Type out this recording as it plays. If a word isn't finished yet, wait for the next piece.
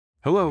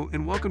Hello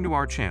and welcome to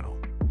our channel.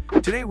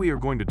 Today we are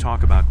going to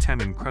talk about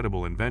 10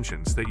 incredible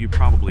inventions that you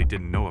probably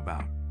didn't know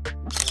about.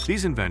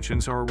 These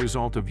inventions are a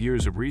result of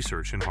years of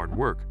research and hard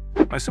work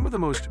by some of the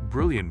most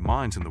brilliant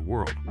minds in the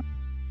world.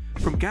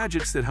 From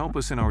gadgets that help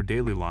us in our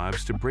daily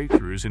lives to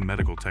breakthroughs in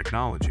medical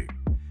technology,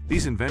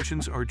 these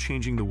inventions are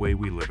changing the way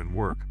we live and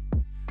work.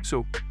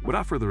 So,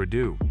 without further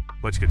ado,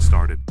 let's get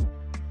started.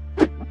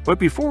 But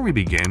before we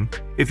begin,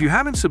 if you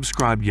haven't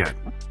subscribed yet,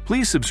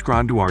 please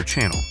subscribe to our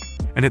channel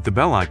and hit the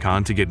bell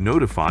icon to get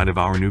notified of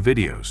our new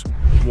videos.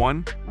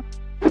 1.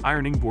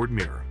 Ironing board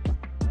mirror.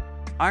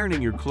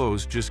 Ironing your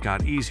clothes just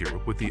got easier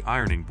with the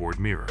ironing board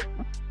mirror.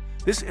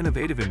 This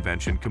innovative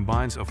invention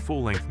combines a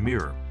full-length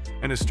mirror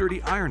and a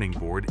sturdy ironing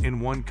board in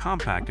one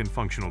compact and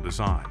functional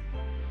design.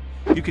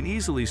 You can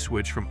easily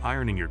switch from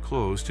ironing your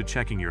clothes to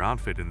checking your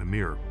outfit in the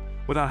mirror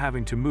without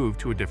having to move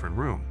to a different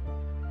room.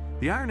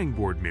 The ironing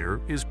board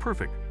mirror is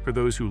perfect for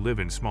those who live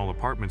in small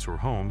apartments or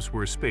homes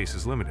where space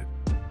is limited.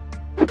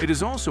 It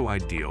is also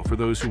ideal for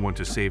those who want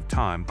to save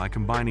time by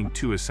combining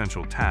two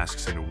essential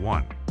tasks into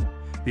one.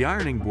 The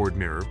ironing board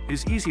mirror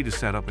is easy to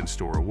set up and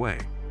store away,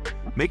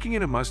 making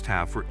it a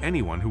must-have for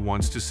anyone who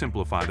wants to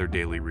simplify their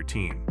daily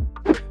routine.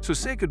 So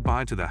say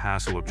goodbye to the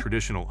hassle of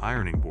traditional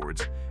ironing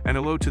boards and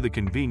hello to the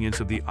convenience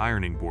of the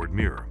ironing board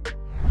mirror.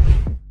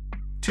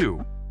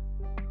 2.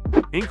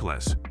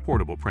 Inkless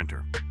portable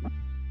printer.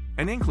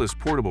 An inkless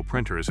portable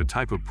printer is a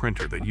type of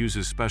printer that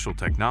uses special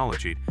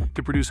technology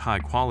to produce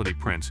high-quality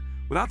prints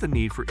without the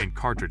need for ink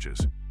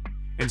cartridges.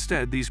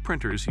 Instead, these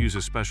printers use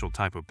a special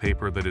type of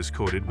paper that is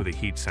coated with a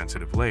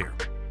heat-sensitive layer.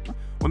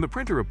 When the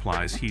printer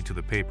applies heat to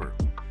the paper,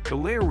 the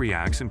layer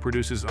reacts and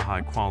produces a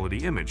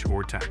high-quality image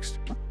or text.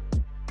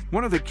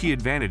 One of the key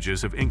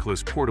advantages of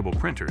inkless portable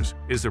printers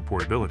is their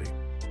portability.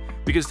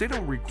 Because they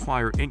don't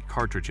require ink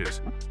cartridges,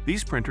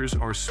 these printers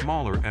are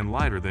smaller and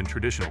lighter than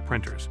traditional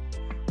printers,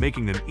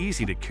 making them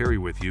easy to carry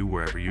with you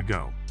wherever you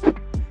go.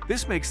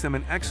 This makes them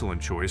an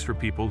excellent choice for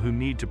people who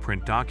need to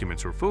print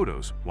documents or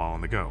photos while on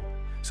the go,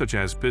 such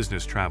as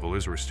business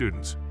travelers or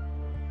students.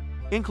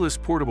 Inkless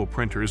portable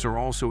printers are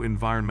also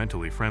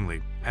environmentally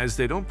friendly, as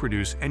they don't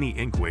produce any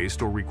ink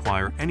waste or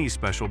require any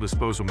special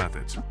disposal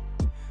methods.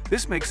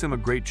 This makes them a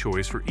great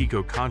choice for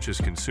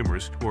eco-conscious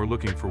consumers who are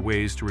looking for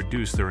ways to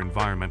reduce their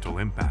environmental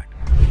impact.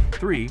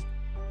 3.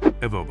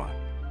 Evobot.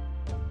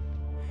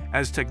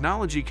 As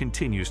technology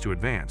continues to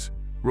advance,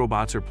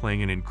 robots are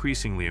playing an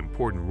increasingly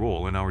important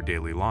role in our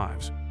daily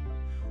lives.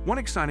 One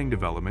exciting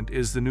development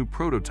is the new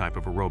prototype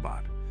of a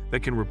robot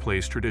that can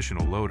replace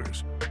traditional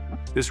loaders.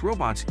 This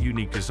robot's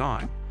unique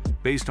design,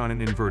 based on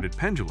an inverted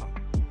pendulum,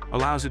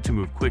 allows it to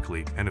move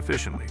quickly and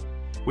efficiently,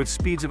 with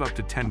speeds of up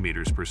to 10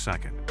 meters per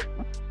second.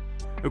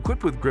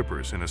 Equipped with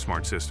grippers and a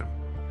smart system,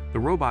 the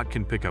robot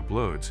can pick up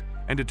loads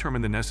and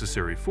determine the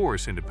necessary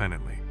force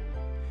independently.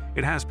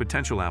 It has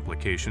potential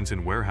applications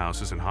in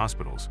warehouses and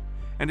hospitals,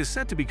 and is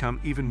set to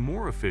become even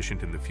more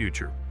efficient in the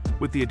future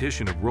with the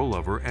addition of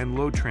rollover and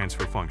load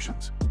transfer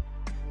functions.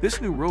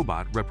 This new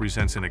robot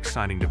represents an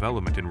exciting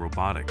development in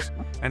robotics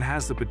and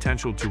has the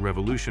potential to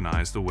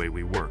revolutionize the way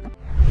we work.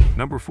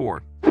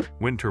 4.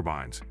 Wind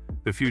turbines,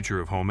 the future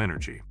of home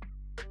energy.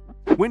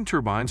 Wind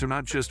turbines are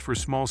not just for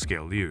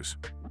small-scale use.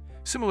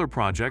 Similar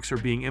projects are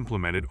being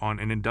implemented on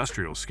an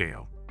industrial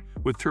scale,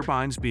 with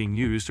turbines being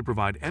used to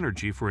provide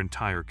energy for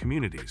entire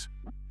communities.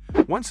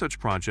 One such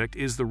project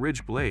is the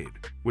Ridge Blade,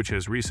 which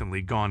has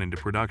recently gone into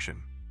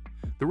production.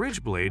 The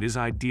Ridge Blade is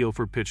ideal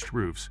for pitched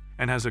roofs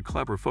and has a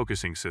clever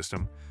focusing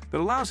system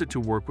that allows it to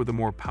work with a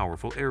more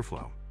powerful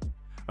airflow.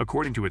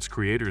 According to its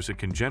creators, it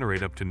can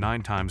generate up to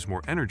 9 times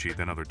more energy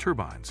than other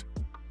turbines.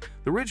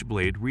 The Ridge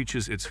Blade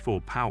reaches its full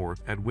power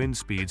at wind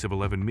speeds of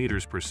 11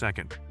 meters per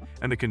second,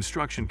 and the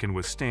construction can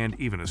withstand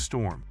even a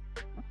storm.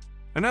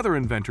 Another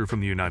inventor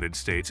from the United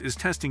States is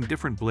testing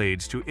different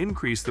blades to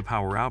increase the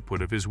power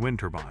output of his wind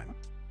turbine.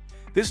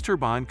 This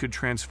turbine could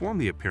transform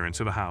the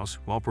appearance of a house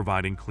while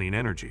providing clean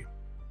energy.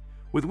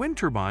 With wind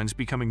turbines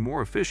becoming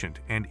more efficient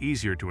and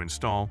easier to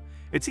install,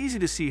 it's easy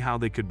to see how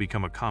they could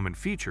become a common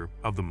feature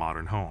of the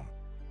modern home.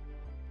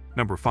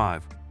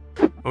 5.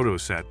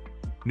 Otoset,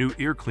 new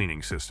ear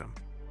cleaning system.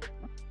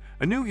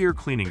 A new ear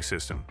cleaning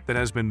system that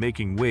has been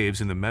making waves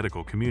in the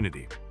medical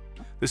community.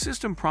 The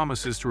system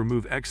promises to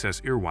remove excess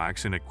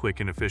earwax in a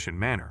quick and efficient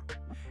manner,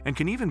 and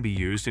can even be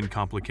used in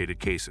complicated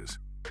cases.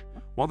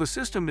 While the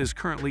system is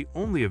currently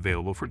only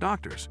available for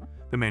doctors,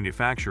 the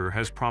manufacturer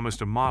has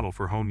promised a model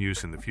for home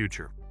use in the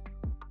future.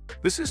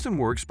 The system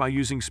works by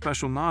using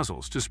special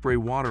nozzles to spray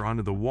water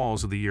onto the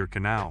walls of the ear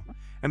canal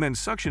and then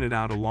suction it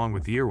out along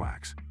with the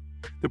earwax.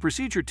 The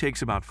procedure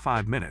takes about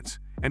 5 minutes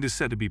and is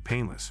said to be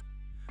painless.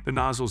 The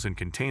nozzles and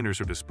containers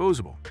are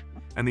disposable,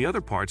 and the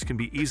other parts can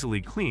be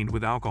easily cleaned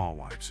with alcohol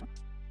wipes.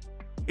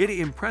 It's an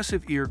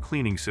impressive ear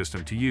cleaning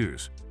system to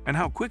use, and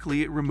how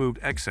quickly it removed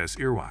excess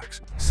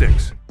earwax.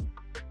 6.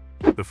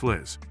 The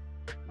Fliz.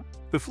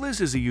 The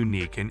Fliz is a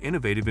unique and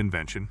innovative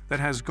invention that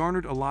has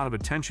garnered a lot of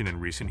attention in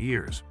recent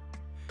years.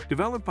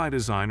 Developed by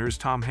designers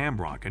Tom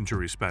Hambrock and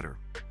Jury Spetter,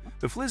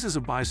 the Fliz is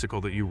a bicycle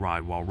that you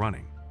ride while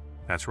running.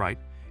 That's right,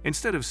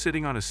 instead of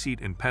sitting on a seat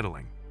and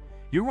pedaling,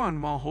 You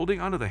run while holding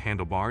onto the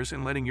handlebars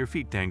and letting your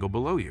feet dangle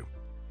below you.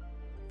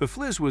 The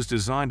Fliz was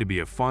designed to be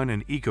a fun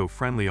and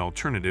eco-friendly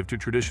alternative to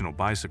traditional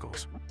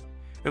bicycles.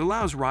 It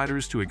allows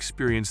riders to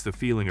experience the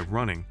feeling of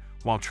running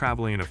while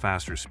traveling at a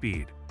faster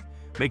speed,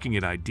 making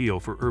it ideal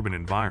for urban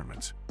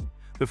environments.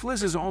 The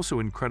Fliz is also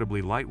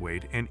incredibly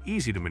lightweight and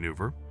easy to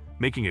maneuver,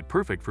 making it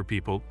perfect for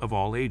people of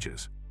all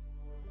ages.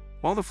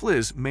 While the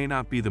Fliz may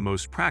not be the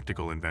most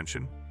practical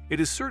invention, it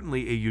is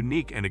certainly a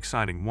unique and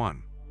exciting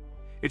one.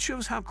 It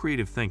shows how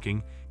creative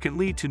thinking can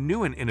lead to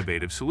new and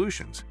innovative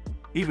solutions,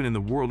 even in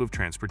the world of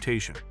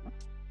transportation.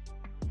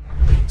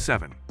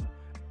 7.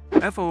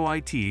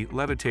 FOIT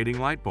Levitating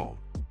Light Bulb.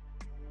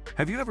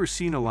 Have you ever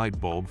seen a light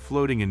bulb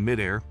floating in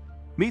midair?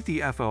 Meet the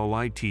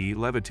FOIT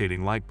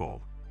Levitating Light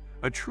Bulb,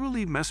 a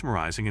truly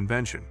mesmerizing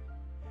invention.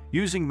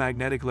 Using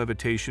magnetic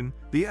levitation,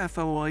 the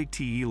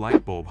FOIT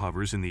light bulb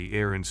hovers in the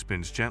air and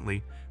spins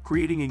gently,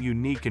 creating a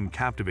unique and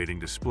captivating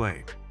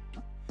display.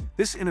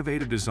 This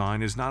innovative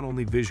design is not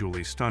only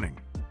visually stunning,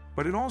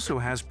 but it also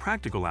has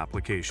practical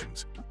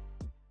applications.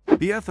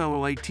 The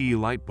FOIT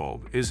light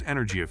bulb is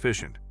energy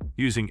efficient,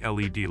 using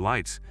LED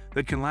lights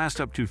that can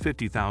last up to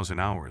 50,000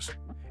 hours.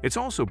 It's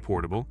also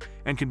portable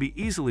and can be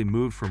easily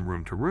moved from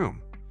room to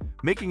room,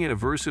 making it a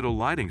versatile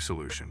lighting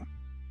solution.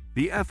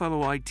 The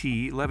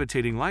FOIT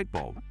levitating light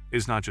bulb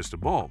is not just a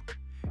bulb,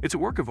 it's a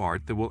work of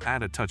art that will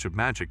add a touch of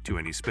magic to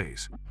any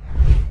space.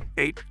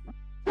 8.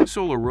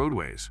 Solar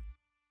roadways.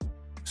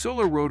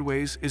 Solar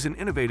roadways is an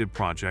innovative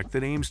project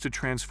that aims to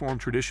transform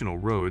traditional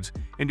roads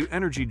into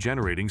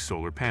energy-generating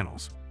solar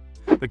panels.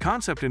 The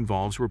concept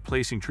involves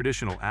replacing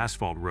traditional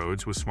asphalt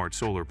roads with smart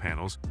solar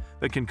panels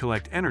that can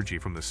collect energy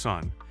from the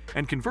sun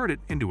and convert it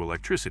into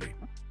electricity.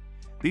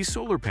 These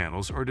solar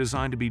panels are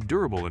designed to be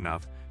durable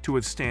enough to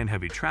withstand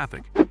heavy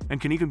traffic and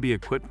can even be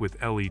equipped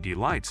with LED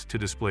lights to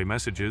display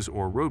messages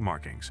or road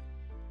markings.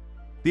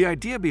 The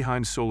idea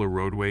behind solar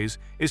roadways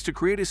is to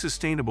create a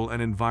sustainable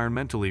and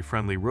environmentally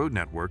friendly road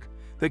network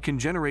that can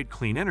generate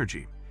clean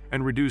energy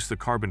and reduce the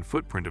carbon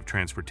footprint of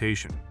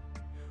transportation.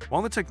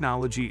 While the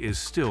technology is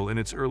still in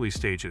its early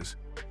stages,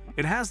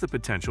 it has the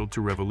potential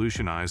to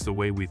revolutionize the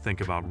way we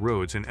think about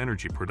roads and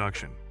energy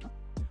production.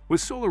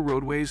 With solar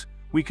roadways,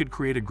 we could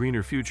create a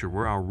greener future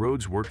where our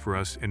roads work for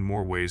us in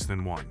more ways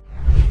than one.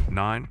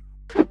 9.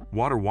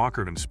 Water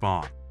Walker and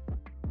Spa.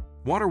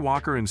 Water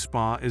Walker and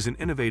Spa is an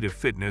innovative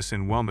fitness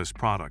and wellness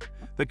product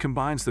that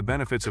combines the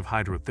benefits of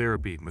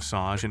hydrotherapy,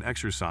 massage, and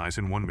exercise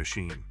in one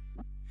machine.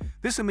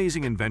 This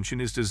amazing invention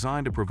is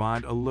designed to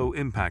provide a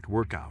low-impact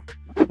workout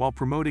while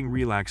promoting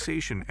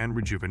relaxation and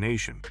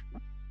rejuvenation.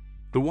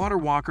 The Water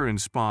Walker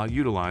and Spa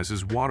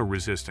utilizes water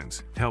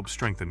resistance to help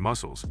strengthen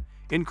muscles,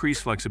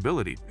 increase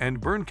flexibility, and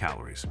burn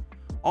calories,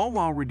 all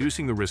while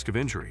reducing the risk of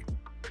injury.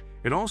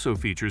 It also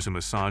features a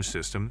massage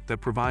system that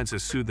provides a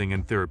soothing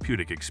and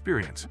therapeutic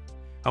experience,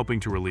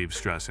 helping to relieve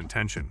stress and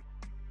tension.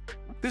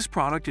 This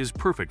product is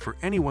perfect for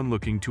anyone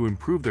looking to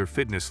improve their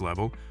fitness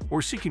level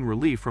or seeking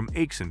relief from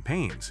aches and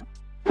pains.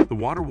 The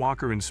Water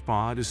Walker and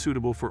Spa is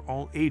suitable for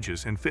all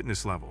ages and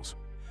fitness levels,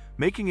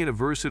 making it a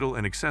versatile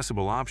and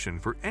accessible option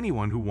for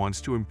anyone who wants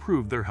to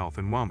improve their health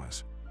and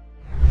wellness.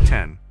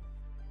 10.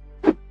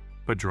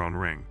 Padrone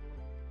Ring.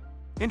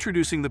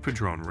 Introducing the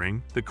Padrone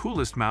Ring, the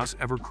coolest mouse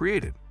ever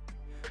created.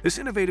 This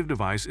innovative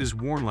device is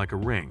worn like a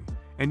ring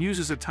and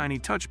uses a tiny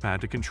touchpad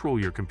to control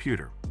your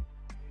computer.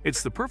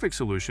 It's the perfect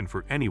solution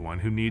for anyone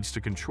who needs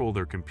to control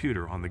their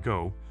computer on the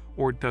go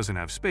or doesn't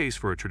have space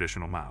for a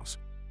traditional mouse.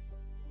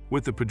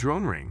 With the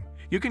Padrone Ring,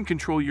 you can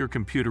control your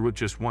computer with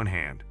just one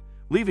hand,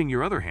 leaving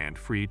your other hand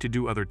free to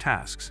do other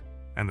tasks.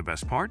 And the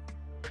best part?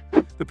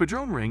 The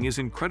Padrone Ring is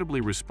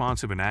incredibly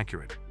responsive and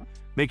accurate,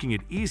 making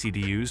it easy to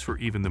use for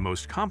even the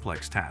most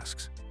complex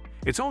tasks.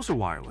 It's also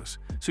wireless,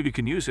 so you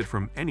can use it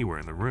from anywhere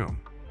in the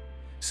room.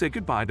 Say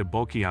goodbye to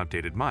bulky,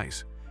 outdated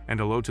mice, and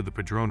hello to the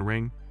Padrone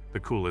Ring, the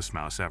coolest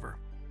mouse ever.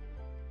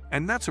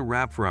 And that's a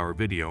wrap for our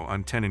video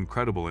on 10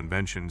 incredible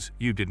inventions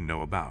you didn't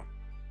know about.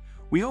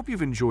 We hope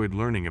you've enjoyed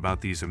learning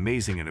about these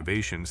amazing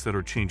innovations that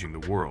are changing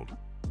the world.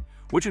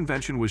 Which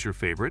invention was your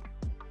favorite?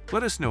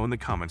 Let us know in the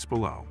comments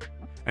below.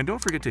 And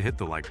don't forget to hit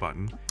the like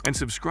button and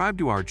subscribe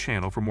to our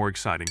channel for more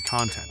exciting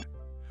content.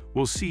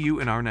 We'll see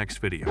you in our next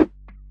video.